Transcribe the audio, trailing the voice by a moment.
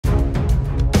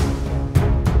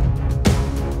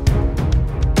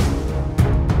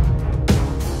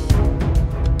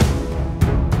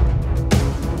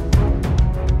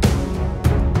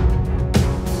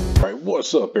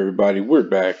What's up, everybody? We're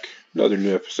back. Another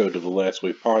new episode of the Last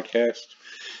Week podcast.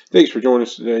 Thanks for joining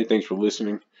us today. Thanks for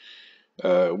listening.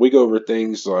 We go over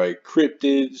things like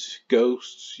cryptids,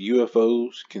 ghosts,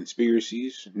 UFOs,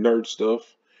 conspiracies, nerd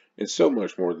stuff, and so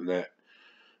much more than that.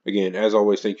 Again, as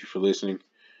always, thank you for listening.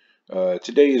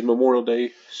 Today is Memorial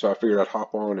Day, so I figured I'd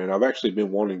hop on, and I've actually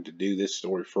been wanting to do this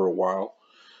story for a while.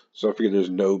 So I figured there's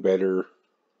no better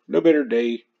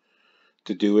day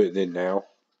to do it than now,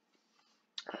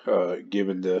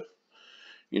 given the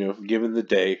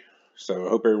day. So I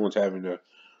hope everyone's having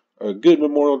a good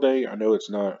Memorial Day. I know it's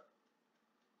not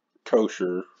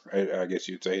kosher, I guess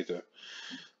you'd say, to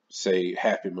say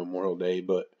Happy Memorial Day,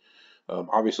 but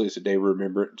obviously it's a day of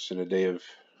remembrance and a day of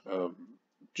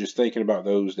just thinking about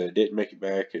those that didn't make it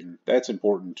back, and that's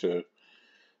important to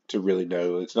really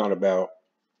know. It's not about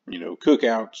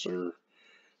cookouts or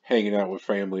hanging out with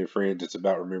family and friends. It's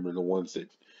about remembering the ones that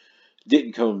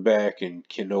didn't come back and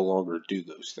can no longer do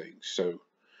those things. So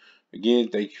again,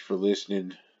 thank you for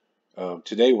listening.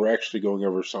 Today we're actually going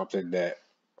over something that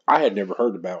I had never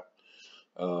heard about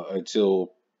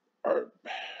until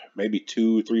maybe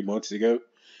 2 or 3 months ago,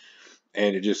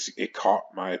 and it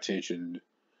caught my attention,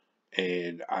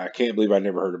 and I can't believe I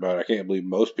never heard about it. I can't believe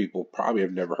most people probably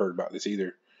have never heard about this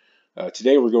either.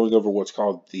 Today we're going over what's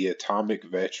called the atomic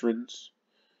veterans,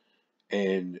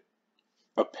 and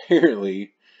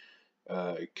apparently,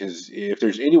 because if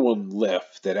there's anyone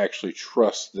left that actually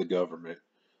trusts the government,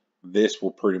 this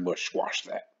will pretty much squash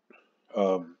that.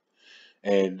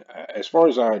 And as far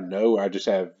as I know, I just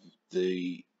have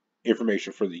the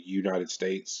information for the United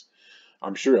States.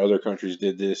 I'm sure other countries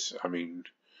did this. I mean,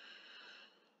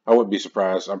 I wouldn't be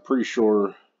surprised. I'm pretty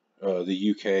sure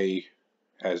the UK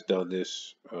has done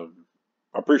this. I'm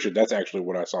pretty sure that's actually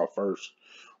what I saw first,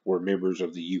 were members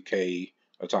of the UK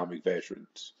atomic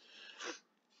veterans.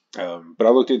 But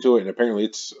I looked into it, and apparently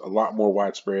it's a lot more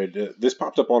widespread. This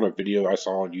popped up on a video I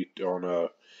saw on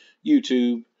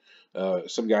YouTube.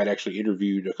 Some guy had actually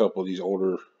interviewed a couple of these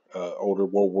older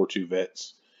World War II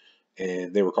vets,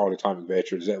 and they were called atomic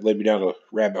veterans. That led me down a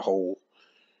rabbit hole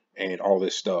and all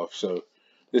this stuff. So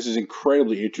this is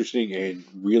incredibly interesting and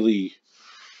really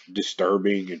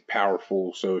disturbing and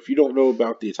powerful. So if you don't know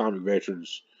about the atomic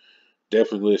veterans,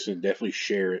 definitely listen, definitely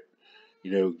share it.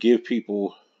 Give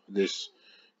people this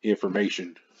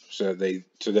information so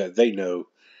that they know,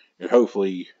 and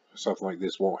hopefully something like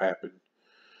this won't happen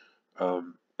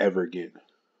ever again.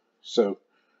 So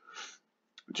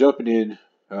jumping in,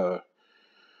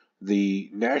 the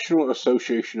National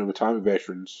Association of Atomic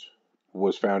Veterans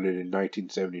was founded in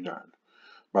 1979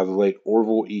 by the late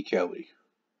Orville E. Kelly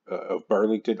of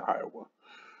Burlington, Iowa,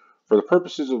 for the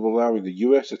purposes of allowing the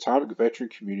U.S. atomic veteran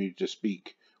community to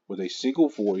speak with a single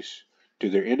voice to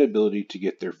their inability to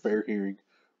get their fair hearing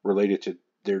related to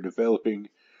their developing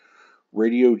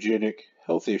radiogenic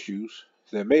health issues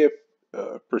that may have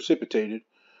precipitated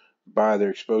by their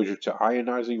exposure to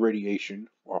ionizing radiation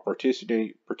while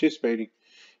participating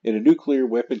in a nuclear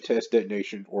weapon test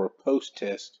detonation or a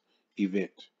post-test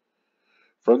event.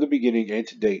 From the beginning and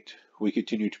to date, we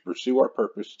continue to pursue our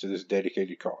purpose to this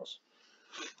dedicated cause.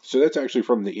 So that's actually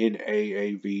from the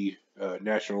NAAV,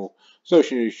 National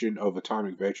Association of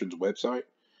Atomic Veterans website.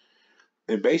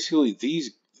 And basically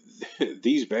these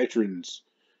veterans,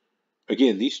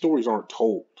 again, these stories aren't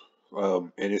told.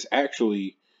 And it's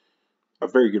actually a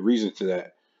very good reason to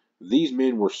that. These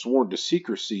men were sworn to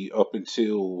secrecy up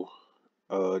until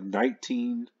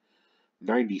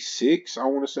 1996, I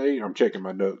want to say. I'm checking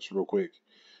my notes real quick.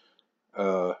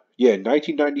 In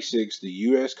 1996, the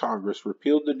U.S. Congress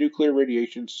repealed the Nuclear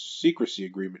Radiation Secrecy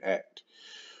Agreement Act,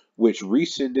 which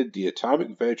rescinded the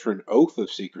Atomic Veteran Oath of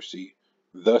Secrecy,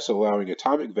 thus allowing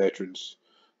atomic veterans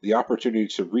the opportunity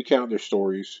to recount their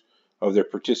stories of their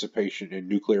participation in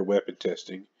nuclear weapon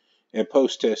testing and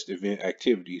post-test event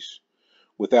activities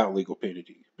without legal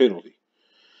penalty.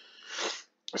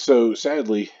 So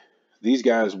sadly, these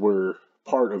guys were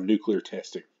part of nuclear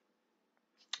testing.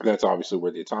 That's obviously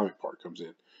where the atomic part comes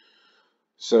in.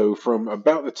 So from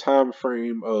about the time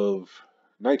frame of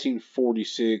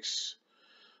 1946,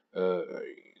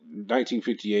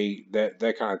 1958,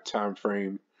 that kind of time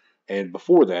frame, and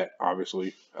before that,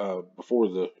 obviously, before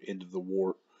the end of the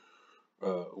war,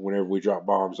 whenever we dropped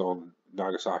bombs on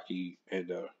Nagasaki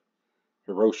and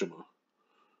Hiroshima,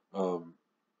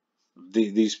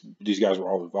 these guys were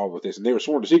all involved with this, and they were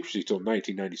sworn to secrecy till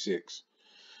 1996.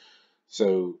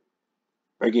 So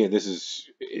again, this is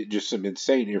just some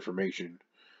insane information.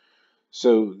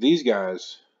 So these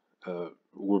guys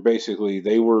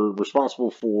they were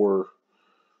responsible for,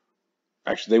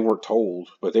 actually they weren't told,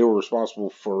 but they were responsible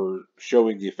for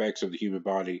showing the effects of the human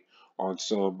body on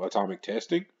some atomic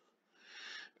testing.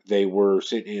 They were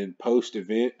sent in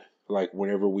post-event, like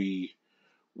whenever we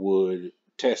would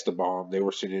test a bomb, they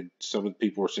were sent in. Some of the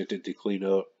people were sent in to clean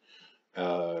up,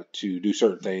 to do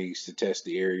certain things to test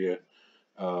the area.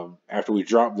 After we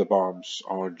dropped the bombs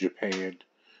on Japan,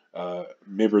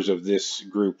 members of this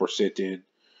group were sent in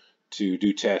to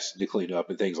do tests to clean up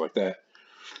and things like that.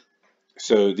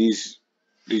 So these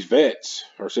vets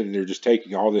are sitting there just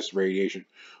taking all this radiation,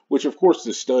 which of course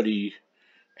the study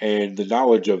and the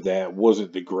knowledge of that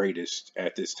wasn't the greatest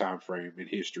at this time frame in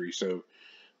history. So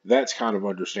that's kind of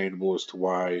understandable as to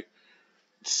why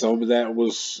some of that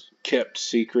was kept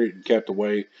secret and kept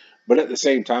away. But at the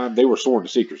same time, they were sworn to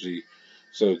secrecy,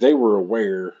 so they were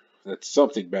aware that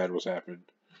something bad was happening.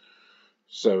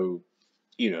 So,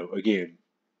 again,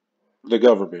 the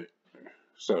government.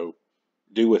 So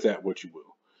do with that what you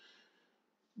will.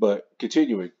 But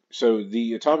continuing, so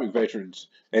the atomic veterans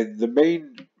and the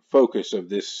main focus of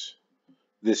this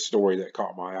story that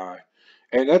caught my eye,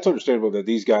 and that's understandable that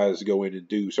these guys go in and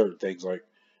do certain things like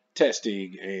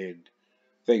testing and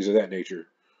things of that nature.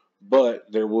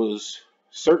 But there was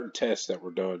certain tests that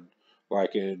were done,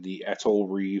 like in the atoll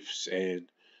reefs and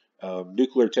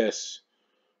nuclear tests,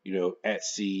 at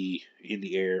sea, in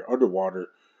the air, underwater.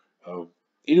 Um,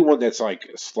 Anyone that's like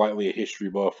slightly a history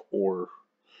buff, or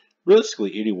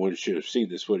realistically anyone should have seen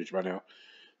this footage by now.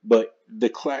 But the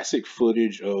classic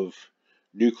footage of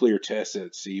nuclear tests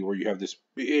at sea, where you have this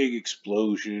big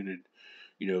explosion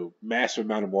and massive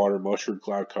amount of water, mushroom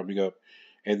cloud coming up,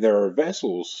 and there are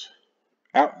vessels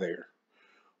out there,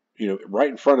 right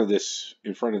in front of this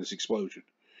explosion.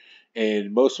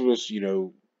 And most of us,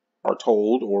 are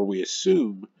told, or we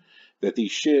assume, that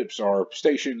these ships are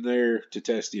stationed there to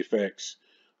test the effects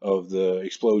of the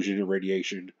explosion and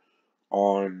radiation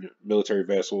on military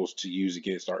vessels to use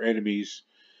against our enemies,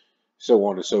 so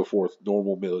on and so forth,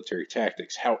 normal military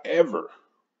tactics. However,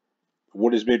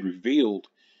 what has been revealed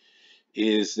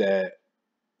is that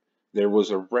there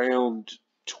was around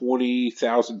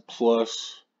 20,000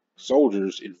 plus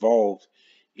soldiers involved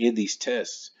in these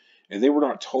tests, and they were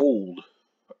not told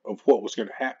of what was going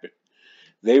to happen.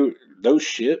 Those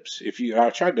ships, I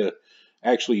tried to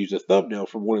actually use a thumbnail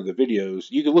from one of the videos.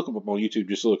 You can look them up on YouTube.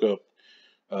 Just look up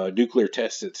nuclear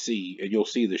tests at sea, and you'll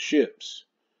see the ships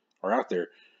are out there.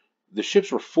 The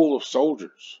ships were full of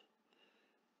soldiers,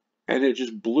 and it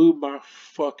just blew my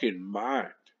fucking mind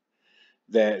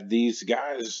that these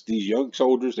guys, these young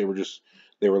soldiers, they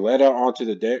were led out onto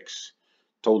the decks,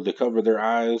 told to cover their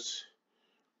eyes,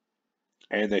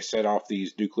 and they set off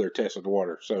these nuclear tests in the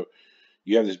water. So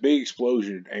you have this big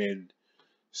explosion, and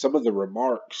some of the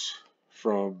remarks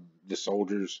from the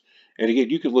soldiers. And again,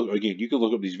 you can look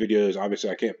up these videos. Obviously,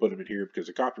 I can't put them in here because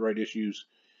of copyright issues.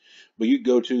 But you can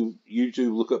go to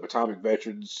YouTube, look up Atomic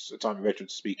Veterans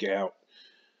Speak Out,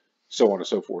 so on and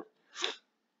so forth.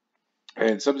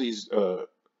 And some of these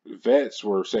vets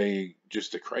were saying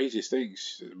just the craziest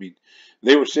things. I mean,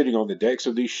 they were sitting on the decks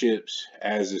of these ships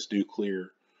as this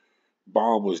nuclear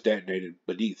bomb was detonated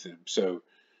beneath them. So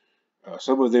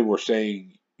some of them were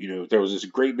saying, there was this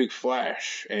great big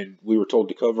flash, and we were told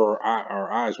to cover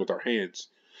our eyes with our hands.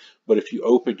 But if you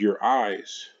opened your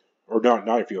eyes, or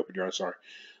not if you opened your eyes, sorry,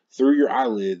 through your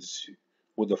eyelids,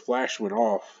 when the flash went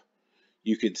off,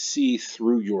 you could see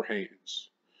through your hands.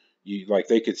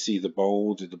 They could see the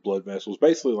bones and the blood vessels,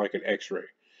 basically like an X-ray.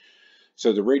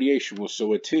 So the radiation was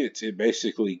so intense, it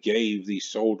basically gave these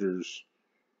soldiers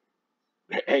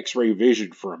X-ray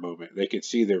vision for a moment. They could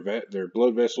see their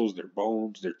blood vessels, their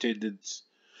bones, their tendons,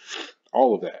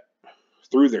 all of that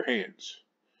through their hands.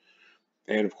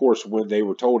 And of course, when they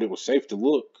were told it was safe to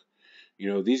look,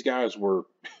 these guys were,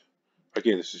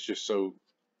 again, this is just so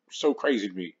crazy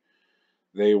to me.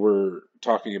 They were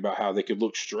talking about how they could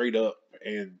look straight up,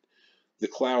 and the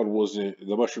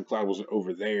mushroom cloud wasn't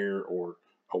over there or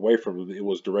away from them. It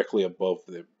was directly above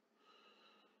them.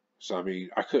 So I mean,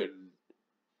 I couldn't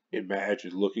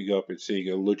imagine looking up and seeing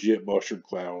a legit mushroom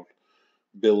cloud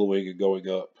billowing and going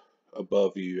up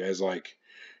above you as like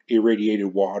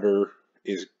irradiated water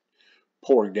is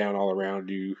pouring down all around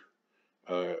you.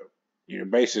 Uh,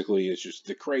 basically, it's just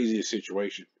the craziest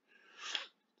situation.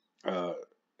 Uh,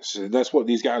 so that's what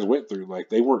these guys went through. Like,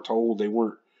 they weren't told, they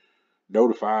weren't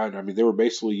notified. I mean, they were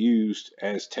basically used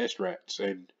as test rats.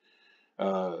 And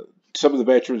some of the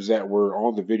veterans that were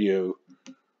on the video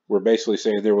were basically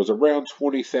saying there was around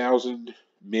 20,000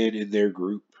 men in their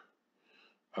group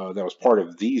that was part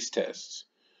of these tests.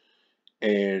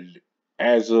 And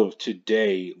as of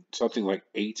today, something like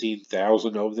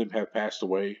 18,000 of them have passed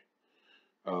away.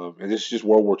 And this is just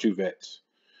World War II vets.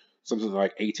 Something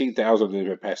like 18,000 of them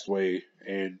have passed away,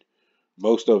 and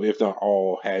most of, if not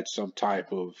all, had some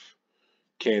type of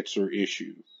cancer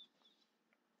issue.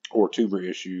 or tumor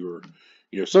issue,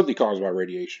 or something caused by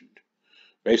radiation.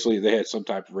 Basically, they had some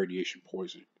type of radiation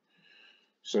poison.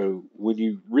 So when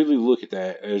you really look at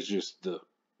that as just the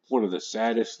one of the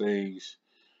saddest things,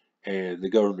 and the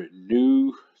government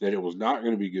knew that it was not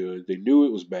going to be good. They knew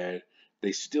it was bad.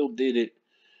 They still did it,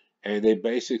 and they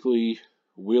basically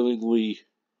willingly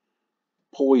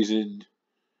poisoned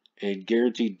and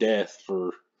guaranteed death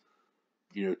for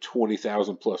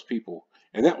 20,000 plus people,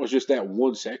 and that was just that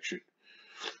one section.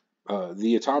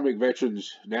 The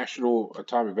National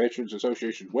Atomic Veterans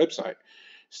Association website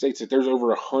states that there's over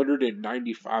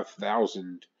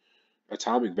 195,000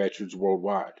 atomic veterans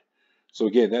worldwide. So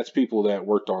again, that's people that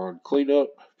worked on cleanup,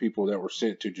 people that were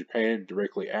sent to Japan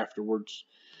directly afterwards,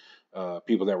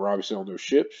 people that were obviously on those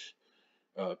ships,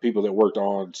 people that worked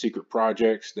on secret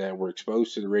projects that were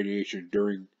exposed to the radiation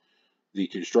during the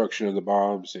construction of the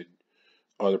bombs and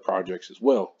other projects as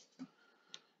well.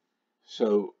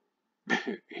 So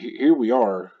here we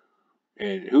are,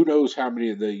 and who knows how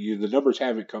many of the numbers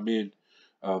haven't come in.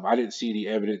 I didn't see any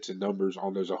evidence and numbers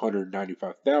on those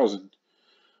 195,000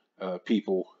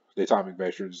 people, the atomic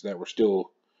veterans that were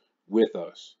still with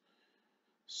us.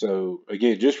 So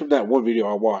again, just from that one video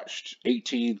I watched,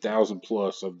 18,000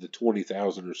 plus of the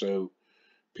 20,000 or so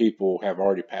people have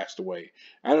already passed away.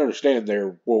 I understand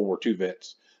they're World War II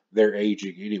vets; they're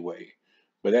aging anyway,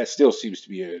 but that still seems to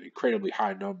be an incredibly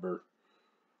high number.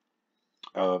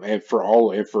 And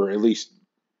for at least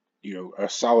a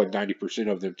solid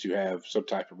 90% of them to have some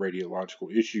type of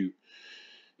radiological issue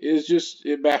is just,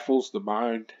 it baffles the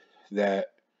mind that,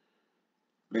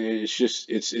 man,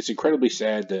 it's incredibly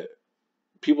sad that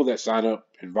people that sign up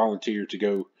and volunteer to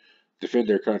go defend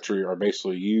their country are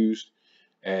basically used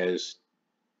as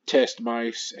test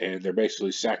mice, and they're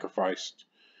basically sacrificed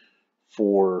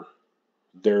for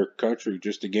their country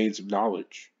just to gain some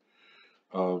knowledge.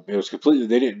 It was completely,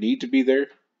 they didn't need to be there.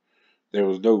 There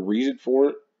was no reason for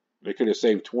it. They could have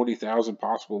saved 20,000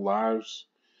 possible lives.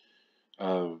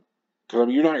 Because,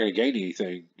 you're not going to gain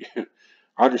anything.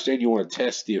 I understand you want to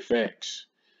test the effects,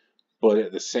 but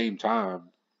at the same time,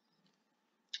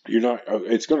 you're not,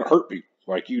 it's going to hurt people.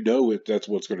 Like, that's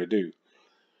what it's going to do.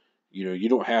 You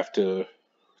don't have to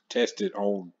test it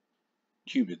on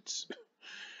humans.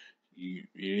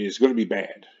 It's going to be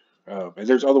bad. And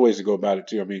there's other ways to go about it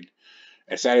too. I mean,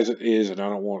 as sad as it is, and I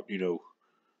don't want,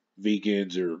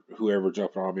 vegans or whoever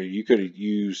jumping on me, you could have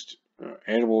used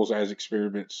animals as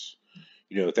experiments.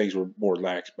 Things were more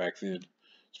lax back then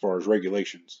as far as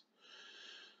regulations.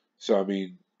 So, I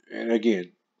mean, and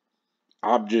again,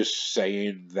 I'm just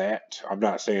saying that. I'm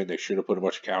not saying they should have put a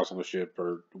bunch of cows on the ship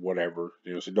or whatever.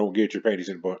 So don't get your panties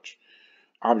in a bunch.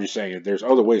 I'm just saying there's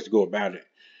other ways to go about it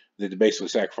than to basically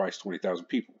sacrifice 20,000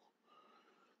 people.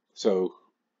 So,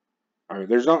 I mean,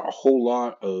 there's not a whole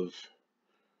lot of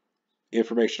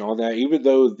information on that, even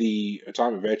though the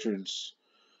Atomic Veterans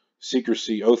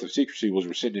oath of secrecy was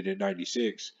rescinded in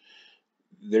 '96.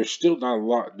 There's still not a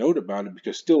lot known about it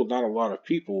because still not a lot of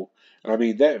people. And I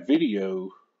mean, that video,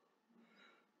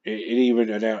 it even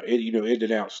announced, it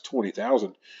announced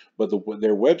 20,000, but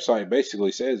their website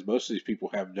basically says most of these people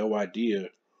have no idea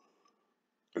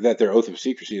that their oath of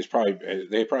secrecy is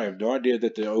they probably have no idea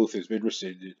that the oath has been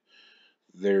rescinded.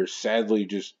 They're sadly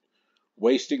just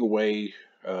wasting away.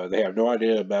 They have no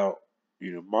idea about,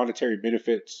 monetary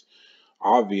benefits,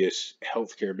 obvious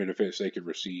healthcare benefits they can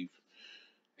receive.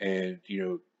 And,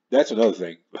 that's another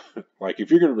thing. Like, if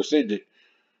you're going to rescind it,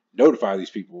 notify these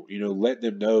people, let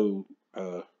them know.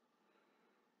 And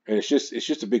it's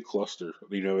just a big cluster.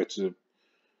 It's a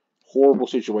horrible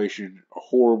situation, a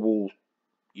horrible,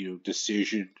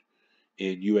 decision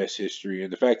in U.S. history.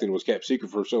 And the fact that it was kept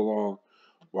secret for so long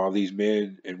while these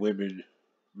men and women,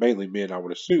 mainly men, I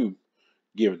would assume,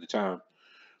 given the time,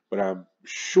 but I'm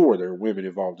sure there are women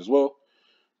involved as well.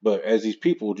 But as these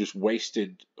people just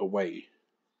wasted away,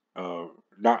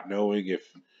 not knowing if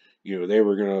they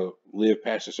were gonna live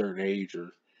past a certain age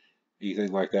or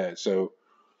anything like that. So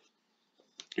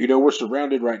we're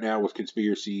surrounded right now with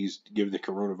conspiracies, given the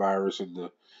coronavirus and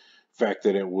the fact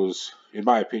that it was, in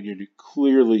my opinion,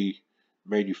 clearly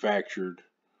manufactured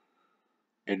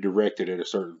and directed at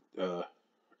a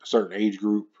certain age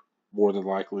group, more than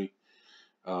likely.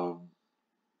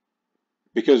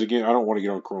 Because again, I don't want to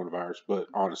get on coronavirus, but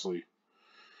honestly,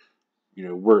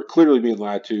 we're clearly being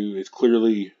lied to. It's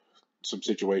clearly some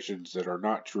situations that are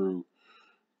not true,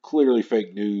 clearly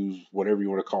fake news, whatever you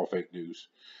want to call fake news.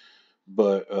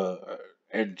 But,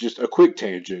 and just a quick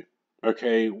tangent.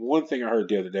 Okay, one thing I heard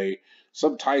the other day,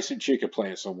 some Tyson chicken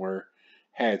plant somewhere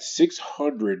had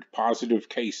 600 positive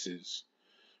cases,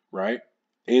 right,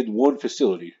 in one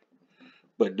facility.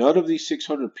 But none of these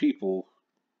 600 people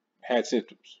had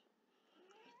symptoms.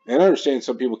 And I understand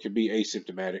some people can be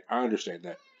asymptomatic. I understand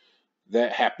that.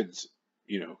 That happens,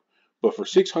 you know. But for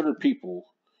 600 people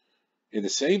in the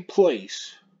same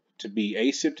place to be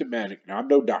asymptomatic, now I'm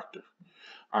no doctor,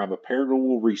 I'm a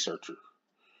paranormal researcher.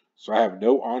 So I have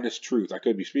no honest truth. I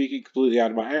could be speaking completely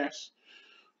out of my ass.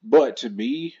 But to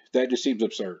me, that just seems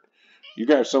absurd. You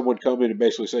got someone come in and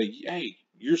basically say, hey,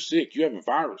 you're sick. You have a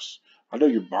virus. I know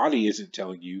your body isn't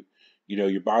telling you. You know,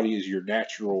 your body is your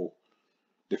natural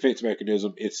defense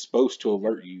mechanism. It's supposed to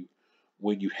alert you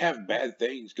when you have bad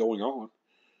things going on.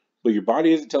 But your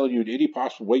body isn't telling you in any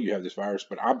possible way you have this virus,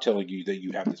 but I'm telling you that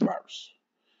you have this virus.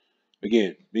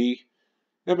 Again, me,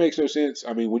 that makes no sense.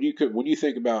 I mean, when you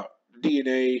think about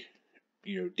DNA,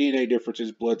 DNA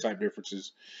differences, blood type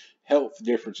differences, health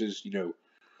differences,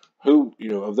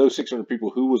 of those 600 people,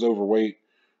 who was overweight,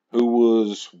 who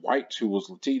was white, who was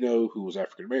Latino, who was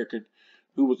African American,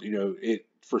 who was, it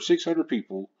for 600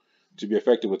 people to be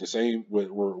affected with the same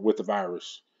with the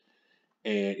virus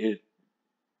and it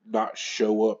not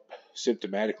show up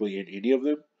symptomatically in any of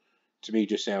them, to me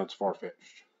just sounds far fetched.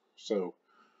 So,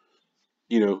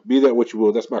 be that what you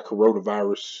will, that's my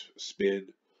coronavirus spin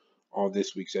on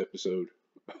this week's episode.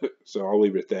 So I'll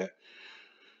leave it at that.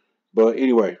 But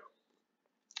anyway,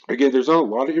 again, there's not a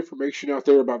lot of information out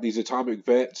there about these atomic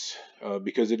vets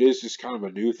because it is just kind of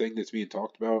a new thing that's being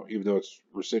talked about, even though it's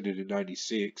rescinded in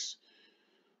 '96.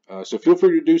 So feel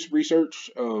free to do some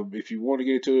research if you want to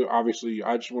get into it. Obviously,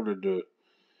 I just wanted to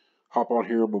hop on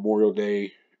here on Memorial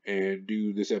Day and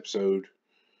do this episode.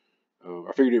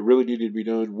 I figured it really needed to be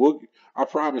done. I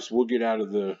promise we'll get out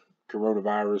of the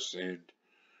coronavirus and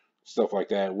stuff like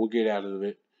that. We'll get out of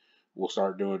it. We'll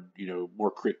start doing,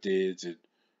 more cryptids and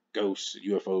ghosts and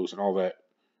UFOs and all that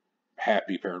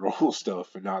happy paranormal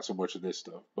stuff and not so much of this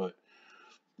stuff. But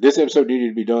this episode needed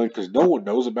to be done because no one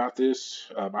knows about this.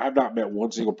 I have not met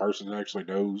one single person that actually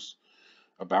knows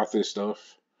about this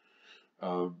stuff.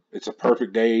 It's a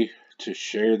perfect day to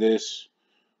share this.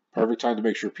 Perfect time to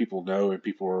make sure people know and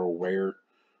people are aware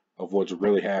of what's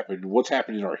really happened, what's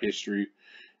happened in our history,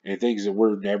 and things that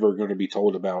we're never going to be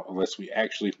told about unless we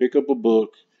actually pick up a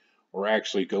book or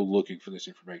actually go looking for this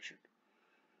information.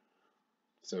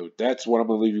 So that's what I'm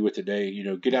going to leave you with today.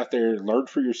 Get out there, learn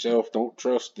for yourself. Don't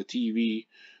trust the TV.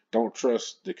 Don't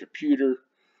trust the computer.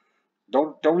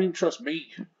 Don't even trust me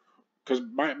because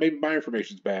maybe my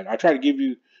information's bad. I try to give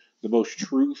you the most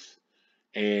truth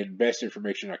and best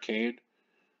information I can,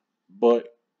 but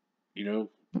you know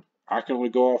I can only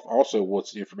go off also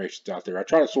what's the information's out there. I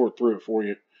try to sort through it for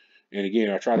you, and again,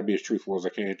 I try to be as truthful as I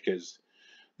can because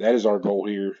that is our goal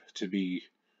here, to be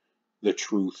the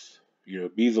truth.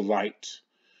 Be the light,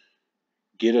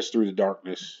 get us through the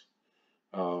darkness.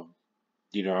 Um,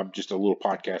 I'm just a little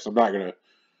podcast. I'm not gonna,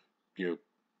 you know,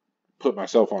 put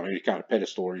myself on any kind of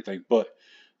pedestal or anything, but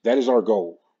that is our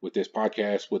goal with this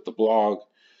podcast, with the blog,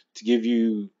 to give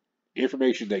you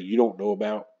information that you don't know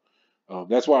about.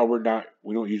 That's why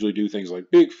we don't usually do things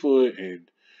like Bigfoot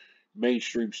and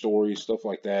mainstream stories, stuff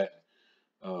like that.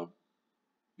 Um,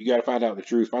 you got to find out the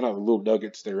truth, find out the little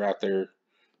nuggets that are out there,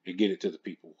 and get it to the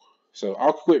people. So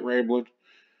I'll quit rambling.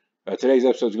 Today's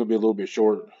episode is going to be a little bit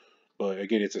short, but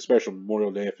again, it's a special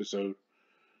Memorial Day episode.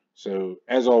 So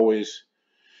as always,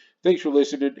 thanks for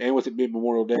listening. And with it being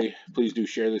Memorial Day, please do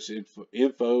share this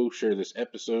info, share this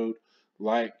episode,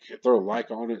 throw a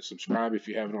like on it, subscribe if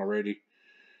you haven't already.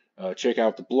 Check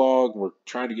out the blog. We're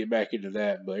trying to get back into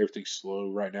that, but everything's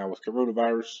slow right now with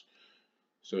coronavirus.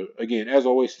 So again, as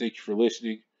always, thank you for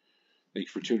listening. Thank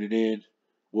you for tuning in.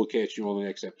 We'll catch you on the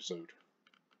next episode.